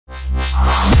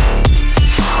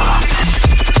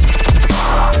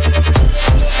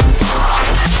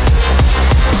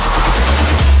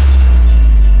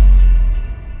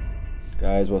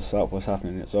what's up, what's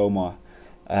happening? It's Omar,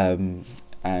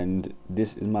 and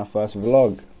this is my first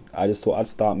vlog. I just thought I'd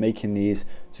start making these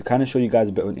to kind of show you guys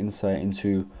a bit of an insight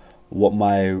into what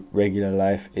my regular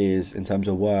life is in terms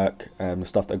of work, the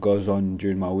stuff that goes on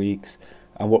during my weeks,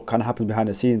 and what kind of happens behind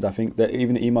the scenes. I think that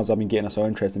even the emails I've been getting are so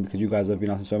interesting because you guys have been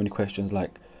asking so many questions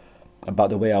like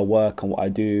about the way I work and what I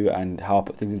do and how I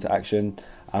put things into action.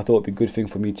 I thought it'd be a good thing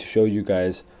for me to show you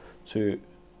guys.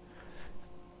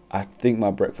 I think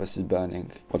my breakfast is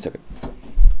burning. 1 second.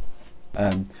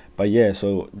 But yeah,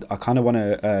 so I kind of want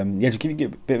to just give you a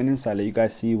bit of an insight, let you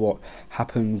guys see what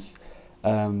happens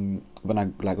when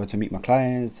I go to meet my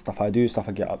clients, stuff I do, stuff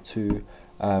I get up to,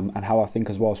 and how I think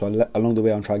as well. So along the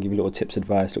way, I'm trying to give you little tips,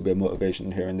 advice, a little bit of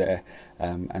motivation here and there,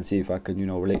 and see if I can,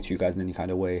 relate to you guys in any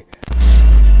kind of way.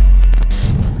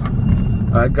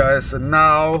 Alright guys, so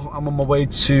now I'm on my way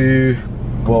to,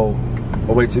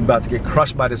 about to get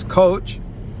crushed by this coach.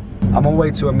 I'm on my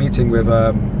way to a meeting with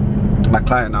my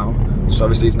client now. So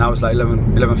obviously it's like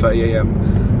 11:30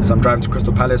 a.m. So I'm driving to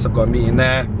Crystal Palace. I've got a meeting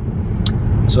there.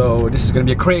 So this is going to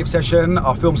be a creative session.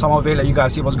 I'll film some of it, let you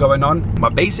guys see what's going on.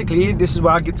 But basically, this is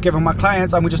where I get together with my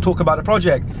clients and we just talk about the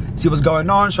project, see what's going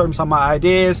on, show them some of my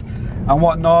ideas and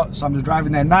whatnot. So I'm just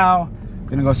driving there now.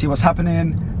 Gonna go see what's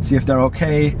happening, see if they're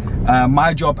okay.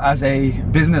 My job as a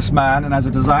businessman and as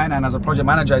a designer and as a project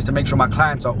manager is to make sure my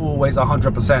clients are always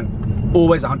 100%.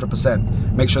 Always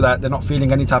 100%. Make sure that they're not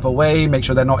feeling any type of way. Make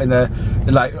sure they're not in the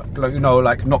like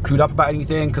not clued up about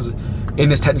anything, because in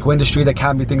this technical industry there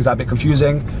can be things that are a bit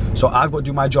confusing. So I've got to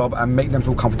do my job and make them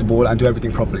feel comfortable and do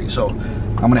everything properly. So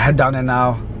I'm gonna head down there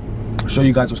now, show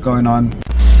you guys what's going on.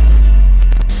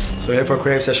 So here for a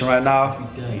creative session right now.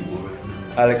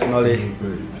 Alex and Ollie.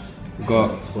 We've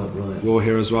got Will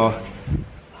here as well.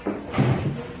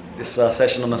 This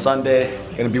session on a Sunday.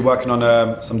 Gonna be working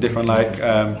on some different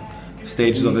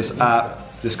stages of this app,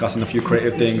 discussing a few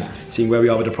creative things, seeing where we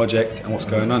are with the project and what's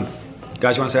going on.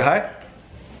 Guys, you wanna say hi?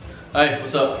 Hi,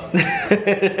 what's up?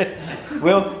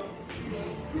 Will?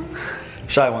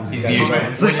 Shy ones, these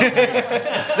guys.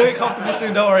 Very comfortable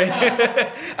soon, don't worry.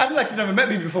 I feel like you've never met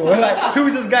me before. Like, who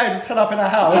is this guy just turn up in our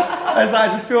house? I was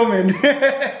like, just filming.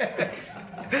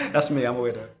 That's me, I'm a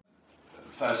weirdo.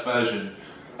 First version.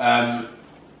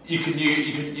 You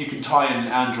can tie in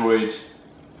Android,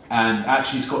 and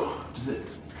actually it's got,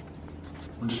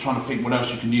 I'm just trying to think what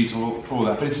else you can use for all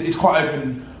that, but it's quite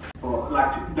open. Or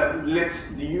like that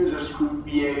lets the users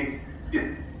create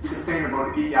a sustainable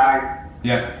API.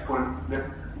 Yeah.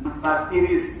 But it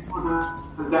is for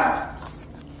that.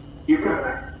 You can.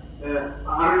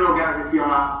 I don't know, guys, if you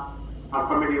are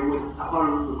familiar with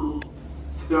Haru.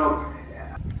 So,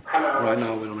 hello. Right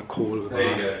now we're on a call with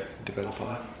a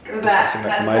developer, discussing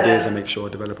some ideas and make sure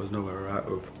developers know where we're at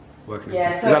with working.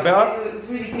 Yeah, is so that better? it was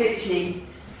really glitchy.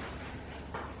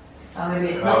 Oh, maybe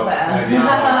it's not better.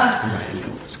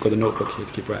 It's got a notebook here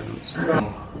to keep writing notes.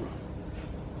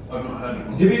 I've not heard of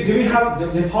one. Do we have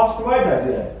the parts providers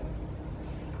yet?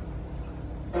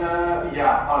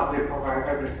 Yeah, as they provide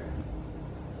everything.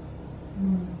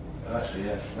 Actually,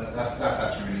 yeah, that's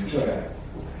actually really interesting. Okay.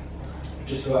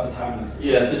 Just go out to timelines.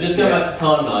 Yeah, so just go back to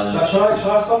timelines.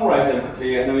 Shall I summarize them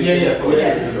quickly and then we Okay.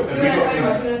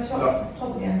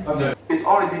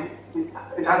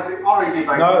 It has been already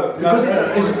like. No,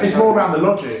 because it's more around the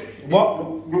logic.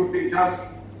 It does.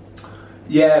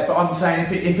 Yeah, but I'm saying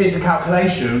if it's a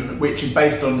calculation which is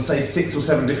based on, say, 6 or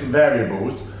 7 different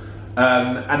variables,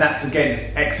 and that's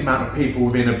against X amount of people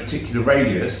within a particular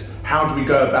radius, how do we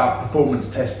go about performance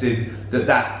testing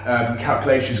that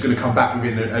calculation is going to come back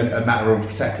within a matter of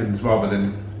seconds rather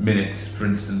than minutes, for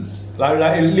instance? Like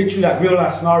literally real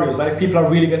life scenarios. Like if people are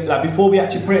really good, like before we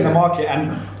actually put it in the market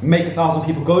and make 1,000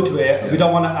 people go to it, we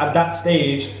don't want to at that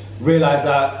stage realize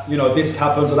that this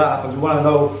happens or that happens. We want to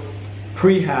know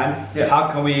pre-hand,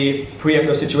 how can we preempt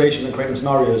those situations and create those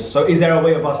scenarios? So is there a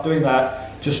way of us doing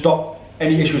that to stop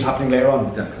any issues happening later on?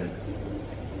 Exactly.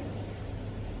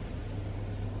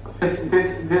 This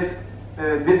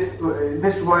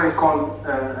is what is called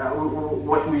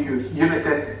what we use, unit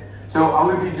testing. So I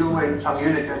will be doing some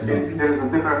unit testing. There is a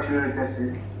different unit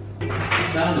testing. A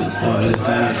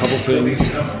couple things.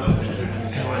 We've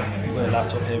got a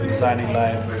laptop here, we're designing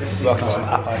live, working on some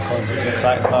app icons, some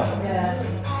exciting stuff.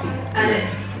 And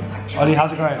it's Ollie,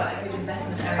 how's it going? quite a good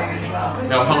investment area as well.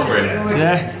 Yeah, I'm hungry.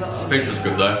 Yeah? The picture's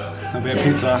good though. A bit of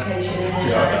pizza.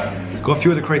 Got a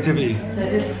few of the creativity. So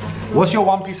this. What's your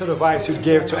one piece of advice you'd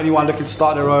give to anyone looking to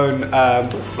start their own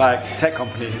tech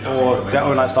company or their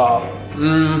own startup?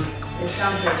 It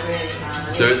sounds like really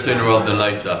man. Do it sooner rather than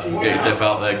later. Get yourself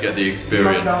out there, get the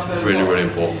experience. Really, really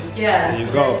important. Yeah. There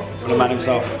you go, the man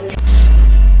himself.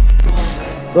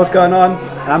 So what's going on?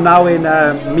 I'm now in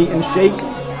Meet and Shake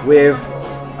with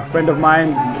a friend of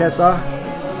mine, Kesa.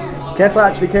 Kesa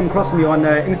actually came across me on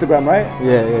Instagram, right?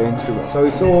 Yeah, Instagram. So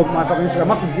he saw myself on Instagram.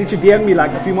 Must have literally DM'd me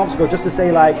like a few months ago just to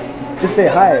say like, just say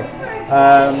hi,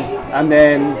 and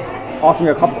then asked me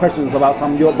a couple questions about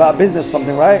about business or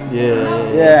something, right?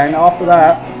 Yeah. And after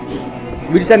that,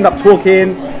 we just ended up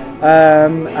talking,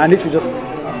 and literally just.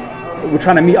 We're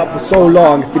trying to meet up for so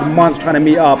long. It's been months trying to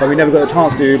meet up, and we never got a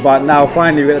chance to. But now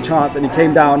finally we got a chance, and he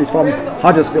came down. He's from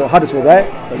Huddersfield, right?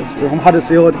 So from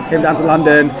Huddersfield, came down to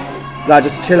London, like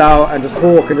just to chill out and just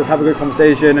talk and just have a good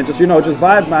conversation and just just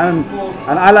vibe, man.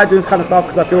 And I like doing this kind of stuff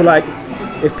because I feel like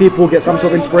if people get some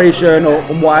sort of inspiration or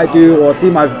from what I do or see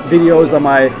my videos or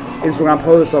my Instagram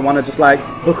posts, I want to just like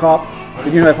hook up. But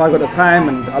if I got the time,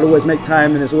 and I'll always make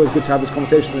time, and it's always good to have this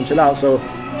conversation and chill out. So,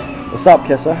 what's up,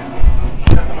 Kesa?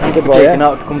 Good, bro, yeah?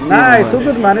 Out to come nah, it's all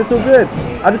good, man. It's all good.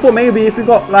 I just thought maybe if we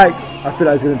got like, I feel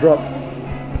like it's gonna drop.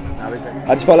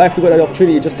 I just felt like if we got the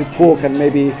opportunity just to talk and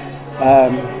maybe,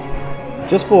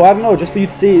 just for I don't know, just for you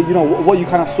to see, what you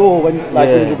kind of saw when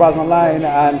when you're browsing online,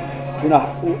 and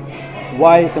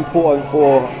why it's important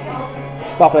for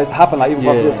stuff like this to happen, like even for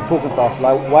us to be able to talk and stuff.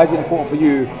 Like, why is it important for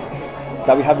you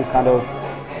that we have these kind of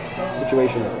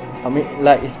situations? I mean,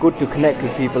 like, it's good to connect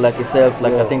with people like yourself.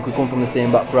 Like, I think we come from the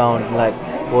same background, like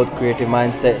both creative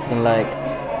mindsets, and like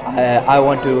I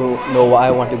want to know what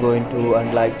I want to go into,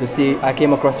 and like to see. I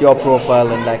came across your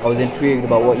profile, and like I was intrigued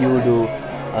about what you do,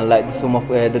 and like some of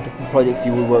the different projects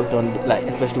you worked on, like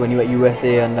especially when you were at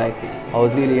USA, and like I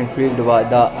was really intrigued about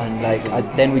that, and like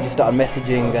then we just started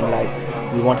messaging, and like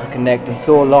we wanted to connect, and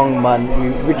so long, man.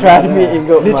 We tried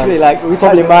meeting up, literally, man. like we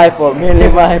probably my fault, mainly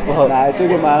my fault. Nah, it's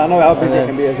okay, man. I know how busy it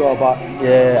can be as well, but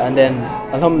yeah. And then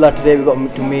alhamdulillah, today we got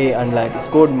to meet, and like it's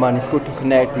good, man. It's good to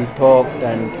connect. We've talked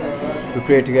and we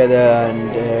prayed together,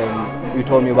 and you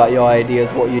told me about your ideas,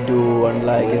 what you do, and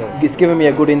like it's given me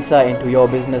a good insight into your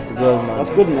business as well, man. That's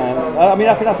good, man. I mean,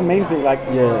 I think that's the main thing. Like,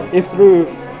 if through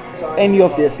any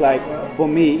of this, like for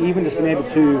me, even just being able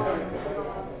to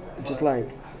just like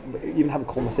even have a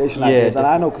conversation like this, and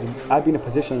I know because I've been in a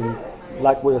position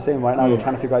like what you're saying right now, you're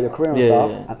trying to figure out your career and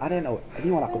stuff, and I didn't know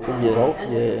anyone I could talk to, bro.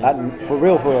 Like, for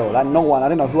real, like no one. I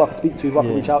didn't know who I could speak to, who I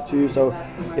could reach out to. So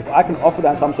if I can offer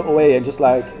that in some sort of way, and just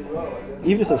like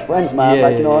even just as friends, man,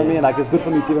 like what I mean, like it's good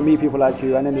for me to even meet people like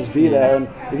you, and then just be there. And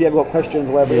if you ever got questions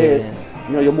or whatever it is,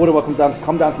 you're more than welcome to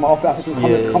come down to my office.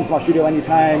 Come to my studio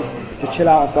anytime, just chill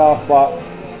out and stuff. But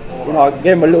I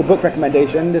gave him a little book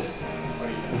recommendation. This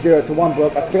 0 to 1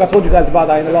 book. I think I told you guys about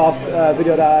that in the last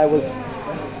video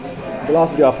the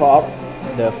last video I put up.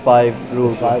 The 5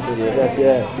 rules to success.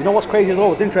 Yeah. You know what's crazy as well?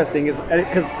 What's interesting is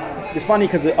because it's funny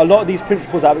because a lot of these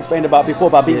principles I've explained about before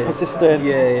about being persistent,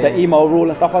 the email rule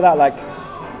and stuff like that. Like,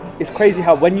 it's crazy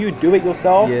how when you do it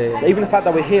yourself, like, even the fact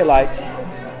that we're here, like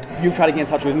you try to get in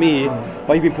touch with me,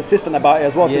 but you've been persistent about it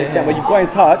as well to the extent where you've got in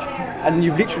touch and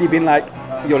you've literally been like,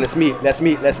 yo, let's meet, and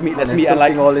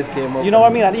like always came up, you know what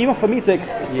I mean? And even for me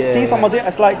to see someone,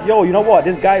 it's like, yo, you know what?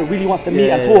 This guy really wants to meet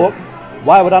and talk.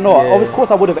 Why would I not? Of course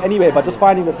I would have anyway, but just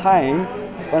finding the time.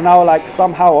 But now, like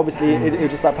somehow, obviously, it was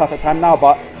just that perfect time now.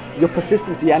 But your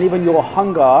persistency and even your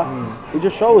hunger, it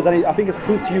just shows, and I think it's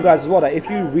proof to you guys as well that if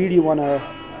you really want to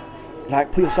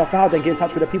like put yourself out there and get in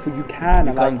touch with the people, you can.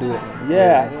 You can do it.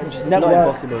 Just it's network. not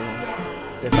impossible.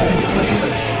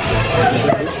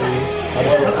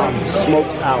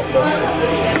 Smokes out.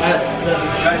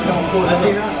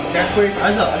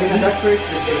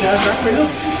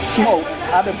 Smoke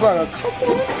out the burger.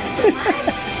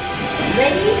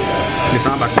 Ready? Yes,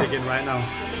 I'm back again right now.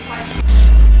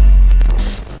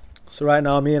 So right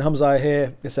now, me and Hamza are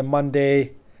here. It's a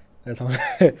Monday.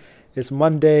 It's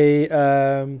Monday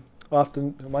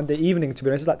Monday evening, to be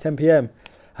honest. It's like 10 p.m.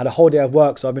 Had a whole day of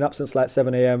work, so I've been up since like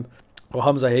 7 a.m. Well,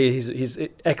 Hamza here, he's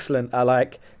excellent at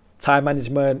like time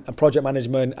management and project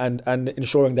management and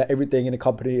ensuring that everything in the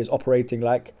company is operating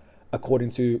like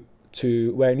according to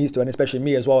where it needs to, and especially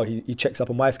me as well. He checks up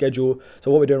on my schedule. So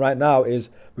what we're doing right now is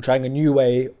we're trying a new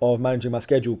way of managing my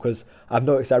schedule, because I've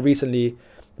noticed that recently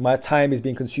my time is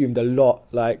being consumed a lot,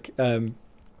 like in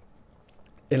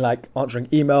like answering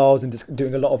emails and just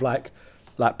doing a lot of like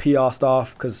PR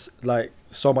stuff, because like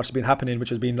so much has been happening, which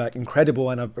has been like incredible,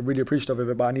 and I'm really appreciative of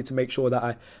it. But I need to make sure that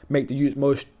I make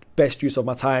the best use of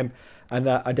my time, and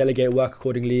that I delegate work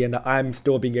accordingly, and that I'm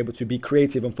still being able to be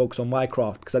creative and focus on my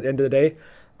craft. Because at the end of the day,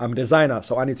 I'm a designer,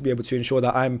 so I need to be able to ensure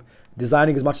that I'm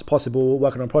designing as much as possible,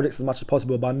 working on projects as much as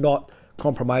possible, but not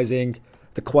compromising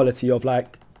the quality of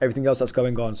like everything else that's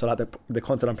going on. So like the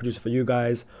content I'm producing for you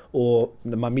guys, or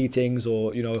my meetings,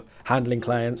 or handling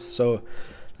clients. So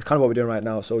It's kind of what we're doing right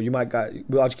now. So you might I'll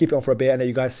just keep it on for a bit, and then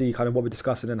you guys see kind of what we're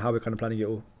discussing and how we're kind of planning it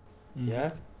all.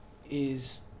 Yeah,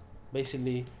 is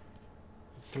basically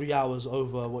 3 hours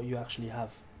over what you actually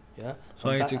have. Yeah. So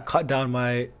I need to cut down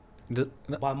my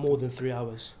by more than 3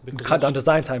 hours. Because cut down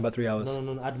design time by 3 hours. No,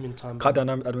 admin time. Cut down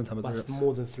admin time by 3 hours.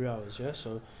 More than 3 hours. Yeah.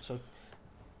 So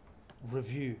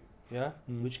review. Yeah,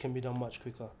 which can be done much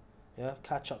quicker. Yeah,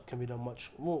 catch up can be done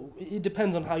much. Well, it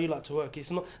depends on how you like to work.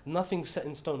 It's nothing set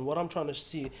in stone. What I'm trying to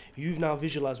see, you've now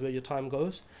visualized where your time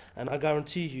goes, and I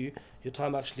guarantee you, your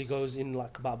time actually goes in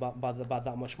like about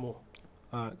that much more.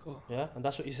 Alright, cool. Yeah, and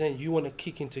that's what you're saying. You want to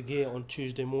kick into gear on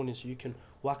Tuesday morning so you can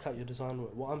whack out your design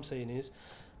work. What I'm saying is,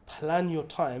 plan your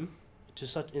time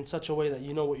in such a way that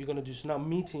you know what you're gonna do. So now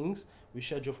meetings we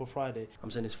schedule for Friday.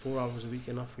 I'm saying it's 4 hours a week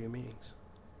enough for your meetings.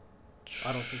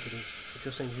 I don't think it is. If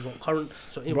you're saying you've got current,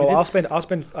 so bro, I'll spend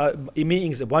in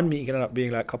meetings. One meeting can end up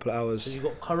being like a couple of hours. So you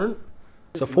got current.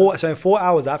 So in 4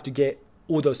 hours, I have to get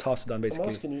all those tasks done basically.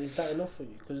 I'm asking you, is that enough for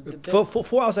you? Because for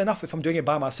 4 hours is enough if I'm doing it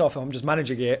by myself. If I'm just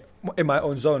managing it in my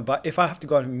own zone. But if I have to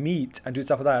go and meet and do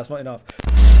stuff like that, that's not enough.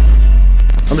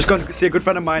 I'm just going to see a good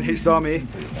friend of mine, H Dami.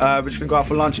 We're just going to go out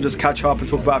for lunch and just catch up and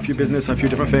talk about a few business and a few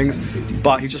different things.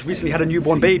 But he just recently had a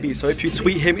newborn baby, so if you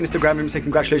tweet him, Instagram him, say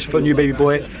congratulations for a new baby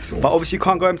boy. But obviously you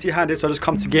can't go empty-handed, so I just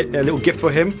come to get a little gift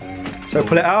for him. So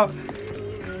pull it out.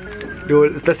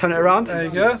 Let's turn it around. There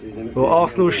you go. Little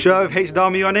Arsenal shirt with H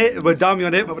Dami on it. With Dami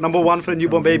on it, but #1 for the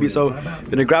newborn baby. So I'm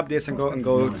gonna grab this and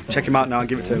go check him out now and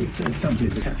give it to him. Thank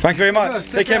you very much.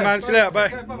 Take care, man. See you later. Bye.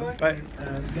 Bye.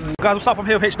 Guys, what's up? I'm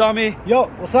here with H Dami. Yo,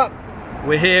 what's up?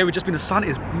 We're here. We've just been. The sun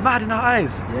is mad in our eyes.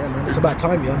 Yeah, man. It's about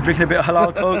time, yo. Drinking a bit of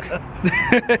halal coke.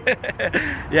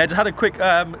 Yeah, just had a quick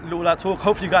little talk.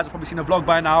 Hopefully, you guys have probably seen the vlog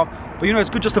by now. But you know, it's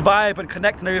good just to vibe and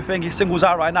connect and everything. His single's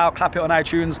out right now. Clap it on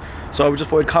iTunes. So we just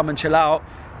thought we'd come and chill out.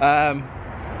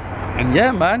 And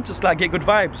yeah, man, just like get good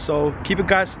vibes. So keep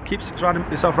surrounding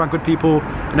yourself around good people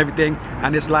and everything.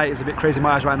 And this light is a bit crazy in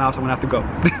my eyes right now, so I'm gonna have to go.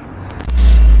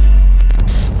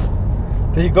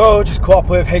 There you go. Just caught up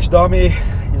with H Dami.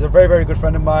 He's a very, very good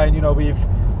friend of mine. You know, we've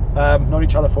known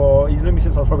each other he's known me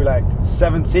since I was probably like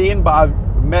 17, but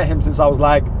I've met him since I was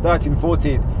like 13,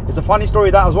 14. It's a funny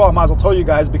story that as well, I might as well tell you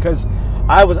guys, because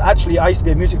I used to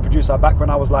be a music producer back when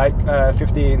I was like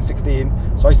 15,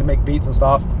 16, so I used to make beats and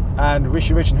stuff, and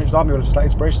Rishi Rich and H Dami were just like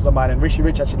inspirations of mine, and Rishi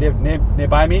Rich actually lived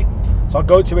nearby me, so I'd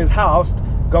go to his house,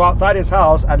 go outside his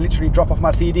house and literally drop off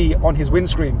my CD on his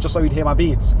windscreen just so he'd hear my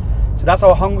beats. So that's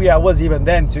how hungry I was even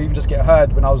then to even just get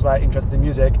heard when I was like interested in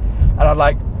music. And I'd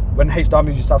like, when H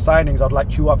Dami used to have signings, I'd like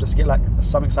queue up just to get like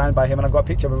something signed by him, and I've got a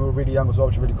picture when we were really young as well,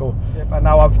 which is really cool. Yep. And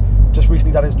now I've just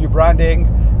recently done his new branding,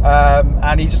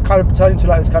 and he's just kind of turned into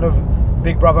like this kind of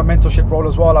big brother mentorship role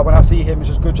as well. Like when I see him, it's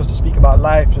just good just to speak about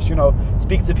life, just, you know,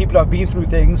 speak to people who have been through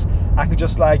things. I can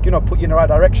just like, you know, put you in the right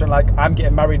direction. Like I'm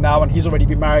getting married now and he's already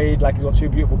been married, like he's got 2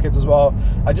 beautiful kids as well.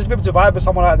 And just be able to vibe with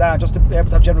someone like that and just to be able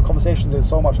to have general conversations, there's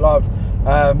so much love.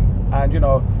 And you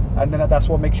know, and then that's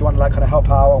what makes you want to like kind of help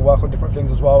out and work on different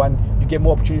things as well, and you get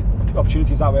more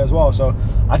opportunities that way as well. So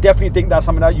I definitely think that's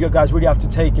something that you guys really have to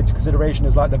take into consideration,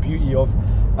 is like the beauty of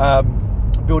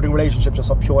building relationships just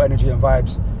of pure energy and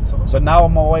vibes. So now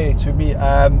on my way to meet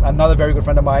another very good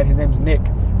friend of mine. His name's Nick.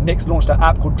 Nick's launched an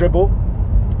app called Dribble.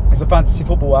 It's a fantasy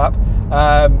football app,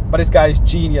 but this guy is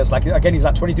genius. Like again, he's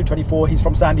like 22, 24. He's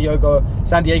from San Diego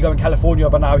in California,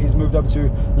 but now he's moved over to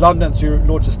London to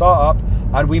launch a startup.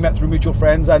 And we met through mutual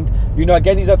friends. And you know,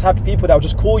 again, these are the type of people that will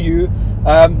just call you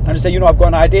and just say, you know, I've got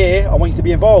an idea, I want you to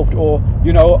be involved. Or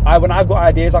you know, when I've got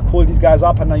ideas, I call these guys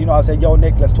up and you know, I say, yo,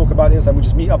 Nick, let's talk about this, and we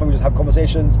just meet up and we just have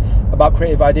conversations about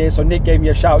creative ideas. So Nick gave me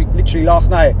a shout literally last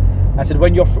night. I said,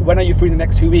 when are you free in the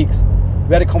next 2 weeks?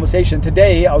 We had a conversation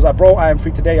today. I was like, bro, I am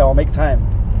free today, I'll make time.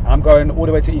 I'm going all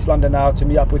the way to East London now to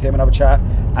meet up with him and have a chat,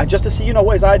 and just to see, you know,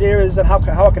 what his idea is and how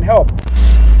I can help.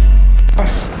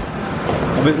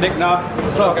 I'm with Nick now.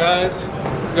 What's up, guys?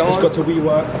 What's going on? Just got to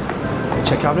WeWork.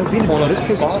 Check out. I've never been here. This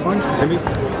place is fun.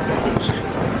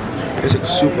 This looks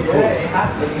super cool.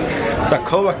 It's like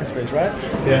co-working space, right?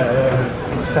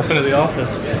 Yeah. Step into the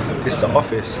office. This is the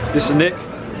office. This is Nick.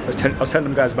 I was telling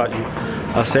them guys about you.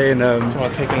 I was saying, do you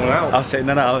want to take anyone out? I was saying,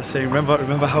 no, I was saying, remember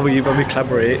how when we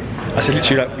collaborate? I said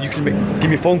literally, like, you can give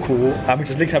me a phone call and we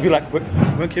just link up. You're like,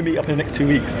 when can we meet up in the next 2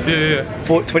 weeks?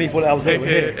 Yeah. 24 hours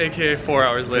later. AKA 4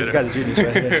 hours later. This guy's a genius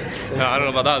right here. No, I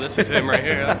don't know about that. This is him right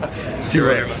here. See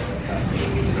right.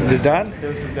 Is this Dan?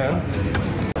 This is Dan.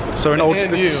 So in old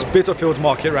Spitalfields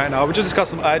market right now, we just discussed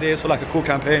some ideas for like a cool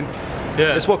campaign.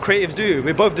 Yeah. It's what creatives do.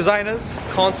 We're both designers.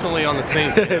 Constantly on the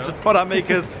thing. You know? Just product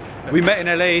makers. We met in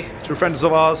LA through friends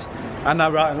of ours, and now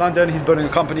we're out in London. He's building a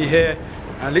company here,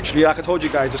 and literally, like I told you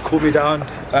guys, just called me down.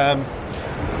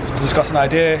 to discuss an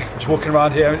idea, just walking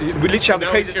around here. We literally have the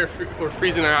Now crazy. here, we're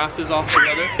freezing our asses off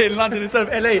together. In London instead of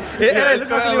LA. LA, look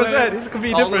what he said. It's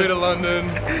completely all the way different. to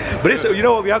London. But it's, you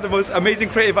know what? We have the most amazing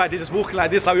creative idea just walking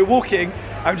like this. Like we're walking,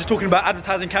 I'm just talking about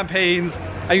advertising campaigns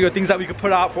and you know things that we could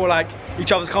put out for like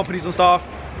each other's companies and stuff.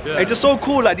 Yeah. It's just so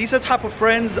cool. Like these are the type of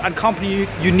friends and company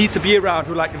you need to be around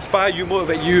who like inspire you,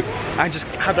 motivate you, and just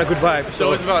have that good vibe. It's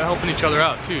always about helping each other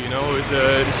out too, you know, always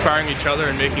inspiring each other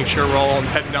and making sure we're all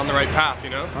heading down the right path, you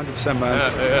know? 100%,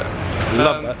 man. Yeah.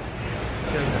 Love that.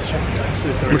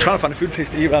 We're trying to find a food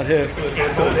place to eat around here.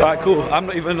 Alright, cool. I'm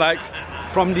not even like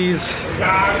from these.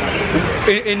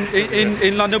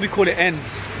 In London we call it ends.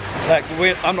 Like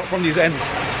I'm not from these ends.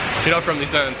 You're not from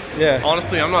these ends? Yeah.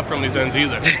 Honestly, I'm not from these ends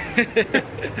either.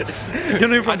 You're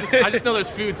not even from I just know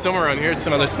there's food somewhere around here. It's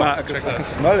another spot. I can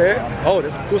smell it. Oh,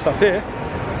 there's some cool stuff here.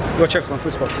 Go check some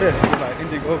food spots here. Like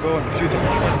Indiegogo and a few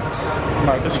different.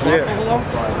 Like, Is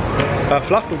Falafel?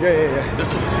 Falafel, yeah.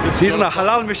 This is He's on a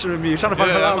halal mission with me. Trying to find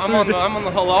halal food. I'm on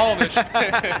the halal mission.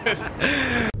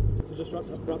 We just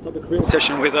wrapped up the creative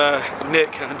session with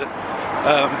Nick and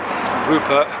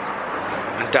Rupert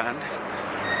and Dan.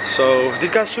 So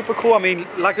these guys are super cool. I mean,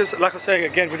 like I was saying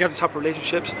again, when you have this type of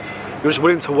relationships, you're just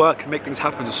willing to work and make things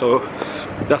happen. So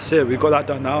that's it. We've got that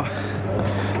done now.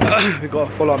 We've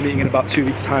got a follow-up meeting in about 2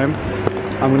 weeks' time,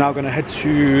 and we're now going to head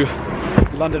to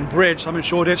London Bridge. So I'm in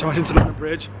Shoreditch. I'm heading to London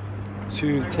Bridge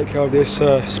to take care of this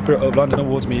Spirit of London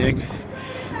Awards meeting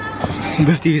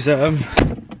with these for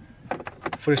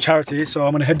this charity. So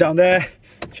I'm going to head down there,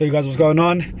 show you guys what's going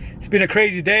on. It's been a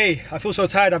crazy day. I feel so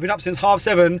tired. I've been up since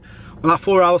 7:30. On like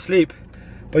 4 hours sleep,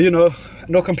 but you know,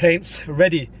 no complaints.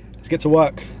 Ready, let's get to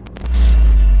work.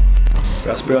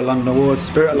 Got Spirit of London Awards,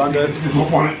 Spirit of London.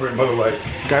 For him, by the way.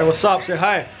 Guy, what's up? Say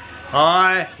hi.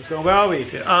 Hi. What's going on? Where are we?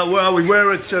 Where are we?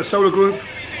 We're at Solar Group,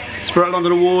 Spirit of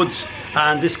London Awards,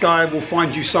 and this guy will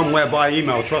find you somewhere by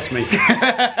email, trust me.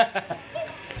 That's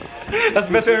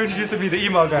the best way of introducing me, the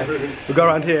email guy. We go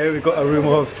around here, we've got a room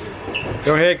of.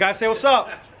 Go here, guys, say what's up.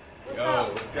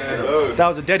 Yo, that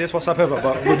was the deadest what's up ever,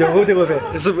 but we'll deal with it.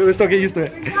 We'll still get used to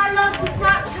it. I love the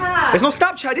Snapchat. It's not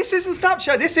Snapchat, this isn't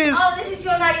Snapchat, this is... Oh, this is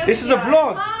your like. This is a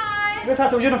vlog.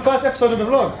 Hi. You're the first episode of the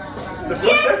vlog. The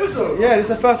first episode? Yeah, this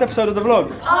is the first episode of the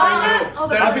vlog. Oh, I know. Oh,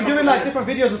 I've been doing like different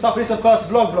videos and stuff, but this is the first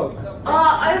vlog.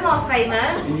 Oh, Omar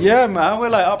famous. Yeah, man, we're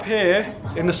like up here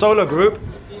in the Solar Group.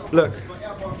 Look.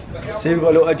 See, we've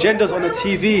got little agendas on the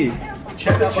TV.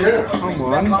 Check that chair. Come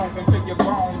on.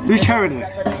 Who's chairing it?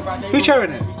 Who's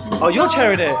chairing it? Oh, you're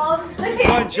chairing it.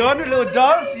 Come on, John, a little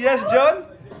dance. Yes, John.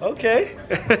 Okay.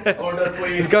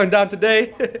 He's going down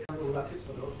today.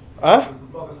 Huh?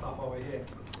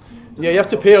 Yeah, you have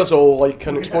to pay us all like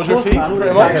an exposure fee,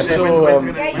 pretty much. So,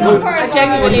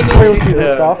 Genuinely royalties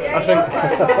and stuff. I think.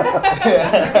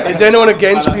 Is anyone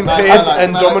against being paid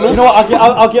in Domino's? You know what?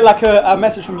 I'll get like a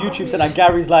message from YouTube saying that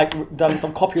Gary's like done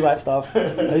some copyright stuff.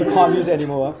 You can't use it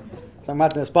anymore. It's like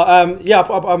madness. But yeah,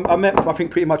 I met I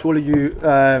think pretty much all of you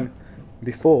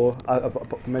before,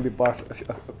 maybe by a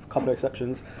couple of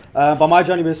exceptions. But my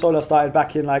journey with Solar started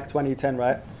back in like 2010,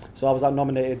 right? So I was like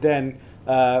nominated then.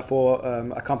 For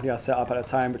a company I set up at the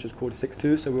time, which was called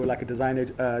 6'2". So we were like a design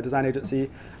agency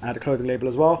and had a clothing label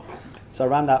as well. So I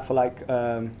ran that for like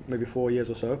maybe 4 years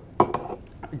or so.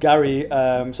 Gary,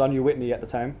 so I knew Whitney at the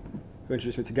time, who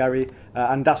introduced me to Gary,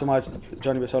 and that's when my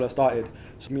journey with Solar started.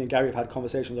 So me and Gary have had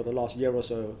conversations over the last year or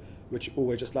so, which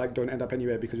always just like don't end up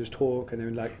anywhere because we just talk and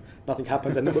then like nothing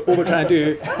happens, and all we're trying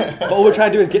to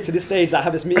do is get to this stage, like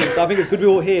have this meeting. So I think it's good we're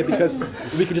all here because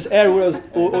we can just air all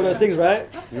those things, right?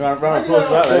 You round of applause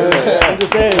for that, I'm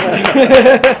just saying.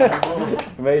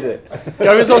 We made it.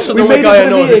 Gary's also the only guy I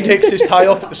know who takes his tie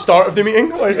off at the start of the meeting.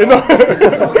 Like, you know?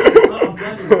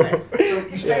 So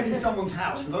you stayed in someone's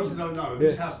house. For those who don't know,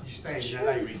 whose house did you stay in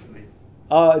LA recently?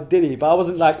 Diddy, but I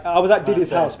wasn't like, I was at Diddy's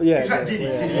house, but yeah. You was at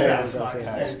Diddy's house,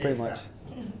 pretty much.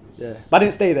 Yeah, but I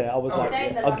didn't stay there. I was like,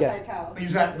 I was guest. You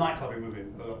was at nightclubbing with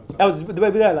him. I was the way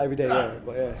we there like every day, yeah.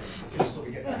 But yeah.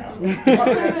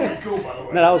 Cool, by the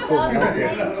way. No, that was cool.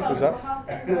 Who's that?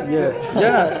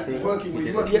 Yeah. He's working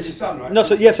with your son, right? No,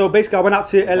 so basically I went out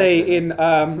to LA in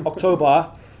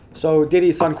October. So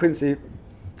Diddy's son Quincy,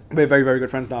 we're very, very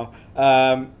good friends now.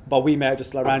 But we met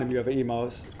just like randomly over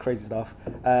emails, crazy stuff.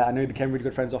 And then we became really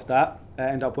good friends off that.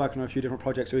 Ended up working on a few different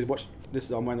projects. So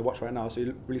I'm wearing the watch right now. So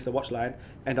he released a watch line,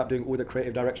 ended up doing all the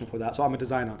creative direction for that. So I'm a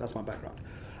designer, that's my background.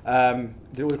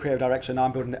 Did all the creative direction, now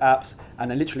I'm building the apps. And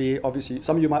then literally, obviously,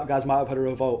 some of you guys might have heard of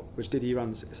Revolt, which Diddy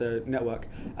runs. It's a network.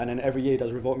 And then every year he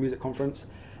does Revolt Music Conference.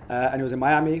 And it was in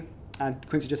Miami. And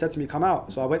Quincy just said to me, come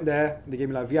out. So I went there, they gave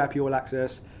me like VIP all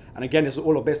access. And again, this was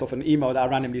all based off an email that I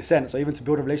randomly sent. So even to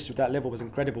build a relationship at that level was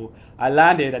incredible. I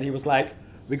landed and he was like,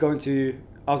 we're going to,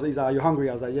 he's like, are you hungry?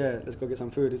 I was like, yeah, let's go get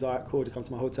some food. He's like, all right, cool, to come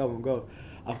to my hotel and we'll go.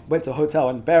 I went to a hotel,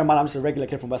 and bear in mind, I'm just a regular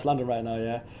kid from West London right now,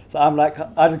 yeah? So I'm like,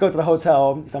 I just go to the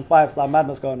hotel, I'm 5-star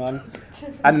madness going on,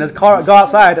 and there's a car, go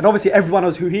outside, and obviously everyone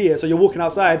knows who he is, so you're walking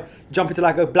outside, jump into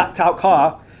like a blacked out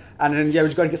car, and then yeah, we're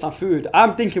just going to get some food.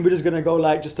 I'm thinking we're just going to go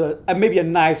like just to maybe a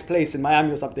nice place in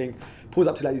Miami or something. Pulls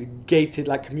up to like this gated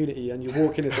like community, and you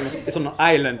walk in, it's on an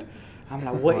island. I'm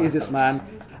like, what is this, man?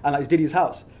 And like, it's Diddy's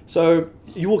house. So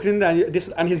you walk in there,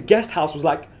 and his guest house was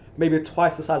like maybe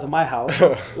twice the size of my house.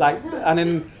 Like, and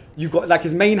then you've got like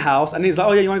his main house, and he's like,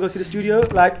 oh yeah, you want to go see the studio?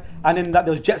 Like, and then like,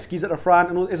 there was jet skis at the front,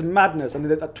 and all, it's madness. And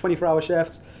there's like 24-hour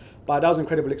chefs. But that was an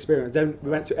incredible experience. Then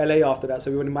we went to LA after that, so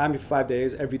we went to Miami for 5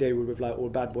 days. Every day we were with like all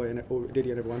Bad Boy and all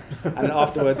Diddy and everyone. And then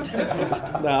afterwards, just,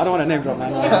 no, I don't want to name drop,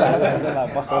 man.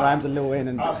 Like Busta Rhymes and Lil Wayne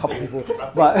and a couple people.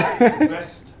 But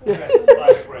best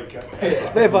icebreaker.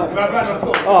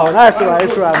 Oh, no, it's alright,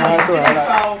 it's alright, man. It's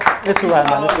alright, it's alright,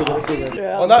 man. It's all good.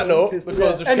 Yeah, on that note, because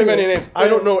there's too many names, I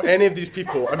don't know any of these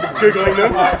people. I'm googling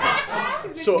them.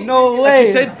 So no way. If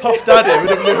you said Puff Daddy, I would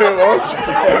have known who it was.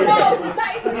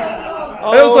 And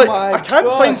I was like, I can't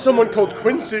find someone called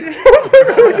Quincy. You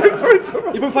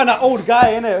can find that old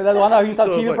guy, innit? That one who used to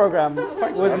have a TV program.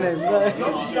 What's his name?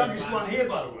 John's youngest one here,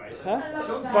 by the way. Huh?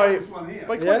 By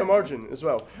quite a margin as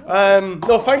well.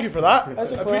 No, thank you for that.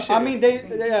 That's I appreciate I mean,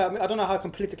 I don't know how I can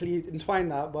politically entwine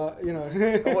that, but you know.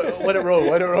 Let it roll,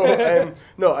 let it roll.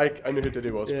 No, I knew who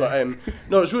Diddy was, but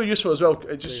no, it's really useful as well.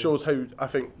 It just shows how, I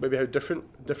think, maybe how different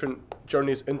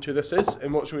journeys into this is,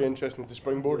 and what's really interesting is the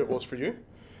springboard it was for you.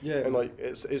 Yeah. And like,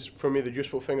 it's for me the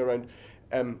useful thing around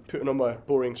putting on my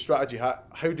boring strategy hat.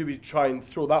 How do we try and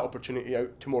throw that opportunity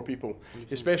out to more people,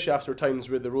 especially after times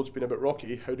where the road's been a bit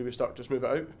rocky? How do we start to just move it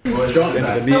out?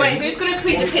 So wait, who's going to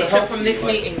tweet the picture from this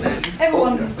meeting then?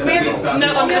 Everyone.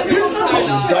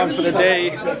 Done for the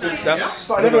day. That's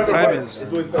what the time is.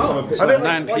 It's like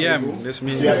 9 p.m. This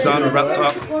meeting is done, wrapped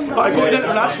up.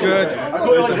 That's good.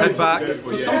 To head back.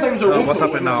 What's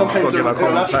happening now? I've got to give a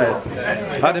call. I'm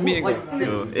tired. How'd the meeting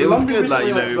go? It was good, like,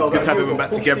 you know, it was good to have everyone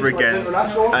back together again.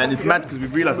 And it's mad because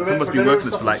we've realised that someone's been working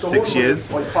with us for like 6 years,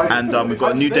 and we've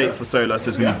got a new date for Solar, so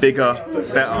it's going to be bigger,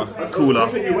 better, cooler,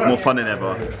 more fun than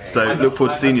ever. So look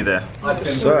forward to seeing you there.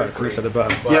 Sir, can you say the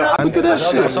button? Yeah, look at that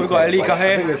shit. So we've got Alika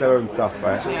here. Their own stuff,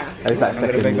 right? Yeah. And it's like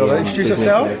second. Introduce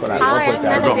yourself. Hi,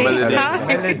 I'm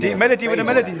Melody. Melody with the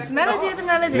melodies. Melody with the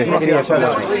melody.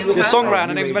 She's a songwriter,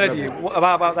 her name's Melody. What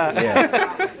about that?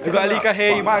 Yeah. We've got Alika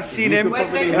here, you might have seen him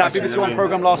in that BBC One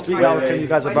programme last week that I was telling you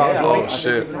guys about as well. Oh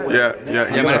shit, yeah,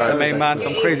 man, it's the main man,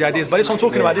 some crazy ideas. But this is what I'm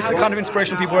talking about. This is the kind of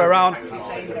inspiration people are around.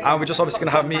 And we're just obviously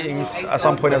going to have meetings at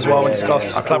some point as well and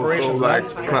discuss collaboration. I feel like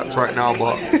claps right now,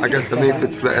 but I guess the main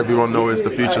bit to let everyone know is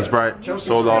the future's bright.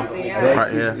 Solar,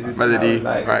 right here. Melody,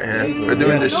 right here. We're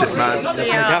doing this shit, man. Let's make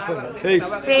it happen. Peace.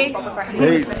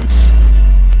 Peace.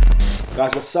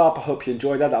 Guys, what's up? I hope you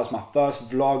enjoyed that. That was my first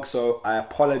vlog, so I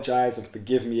apologize and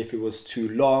forgive me if it was too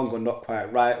long or not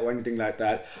quite right or anything like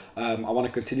that. I want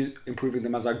to continue improving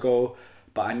them as I go,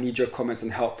 but I need your comments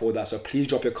and help for that. So please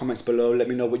drop your comments below. Let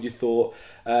me know what you thought.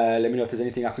 Let me know if there's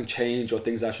anything I can change or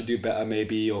things I should do better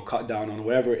maybe, or cut down on,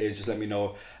 whatever it is, just let me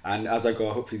know. And as I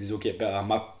go, hopefully these will get better.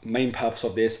 My main purpose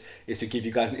of this is to give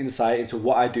you guys an insight into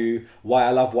what I do, why I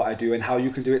love what I do, and how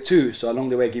you can do it too. So along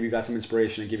the way, give you guys some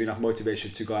inspiration and give you enough motivation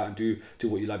to go out and do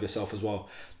what you love yourself as well.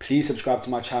 Please subscribe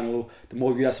to my channel. The more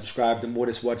of you that subscribe, the more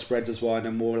this word spreads as well, and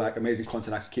the more like amazing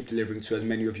content I can keep delivering to as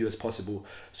many of you as possible.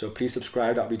 So please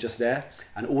subscribe, that'll be just there.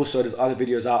 And also there's other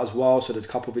videos out as well. So there's a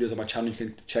couple of videos on my channel you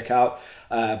can check out.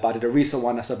 But I did a recent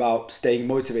one that's about staying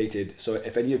motivated. So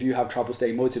if any of you have trouble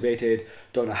staying motivated,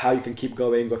 don't know how you can keep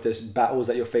going, or if there's battles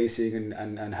that you're facing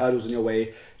and hurdles in your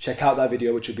way, check out that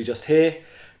video, which will be just here.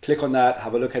 Click on that,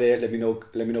 have a look at it, let me know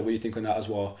what you think on that as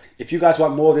well. If you guys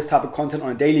want more of this type of content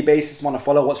on a daily basis, want to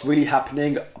follow what's really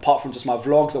happening apart from just my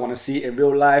vlogs, I want to see it in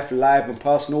real life, live and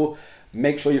personal,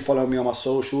 make sure you follow me on my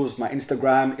socials. My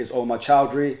Instagram is Omar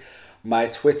Chowdhury, my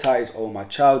Twitter is Omar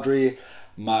Chowdhury,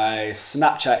 my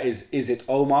Snapchat is it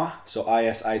Omar, so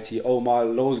ISIT Omar.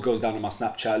 Loads goes down on my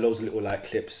Snapchat, loads of little like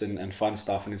clips and fun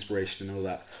stuff and inspiration and all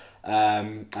that.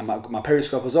 And my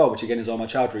Periscope as well, which again is Omar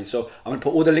Chowdhury. So I'm gonna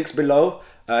put all the links below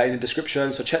in the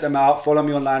description, so check them out, follow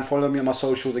me online, follow me on my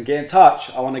socials, and get in touch.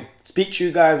 I want to speak to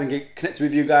you guys and get connected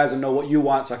with you guys and know what you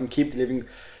want, so I can keep delivering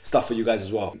stuff for you guys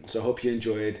as well. So I hope you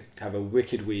enjoyed, have a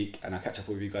wicked week, and I'll catch up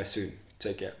with you guys soon.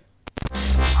 Take care.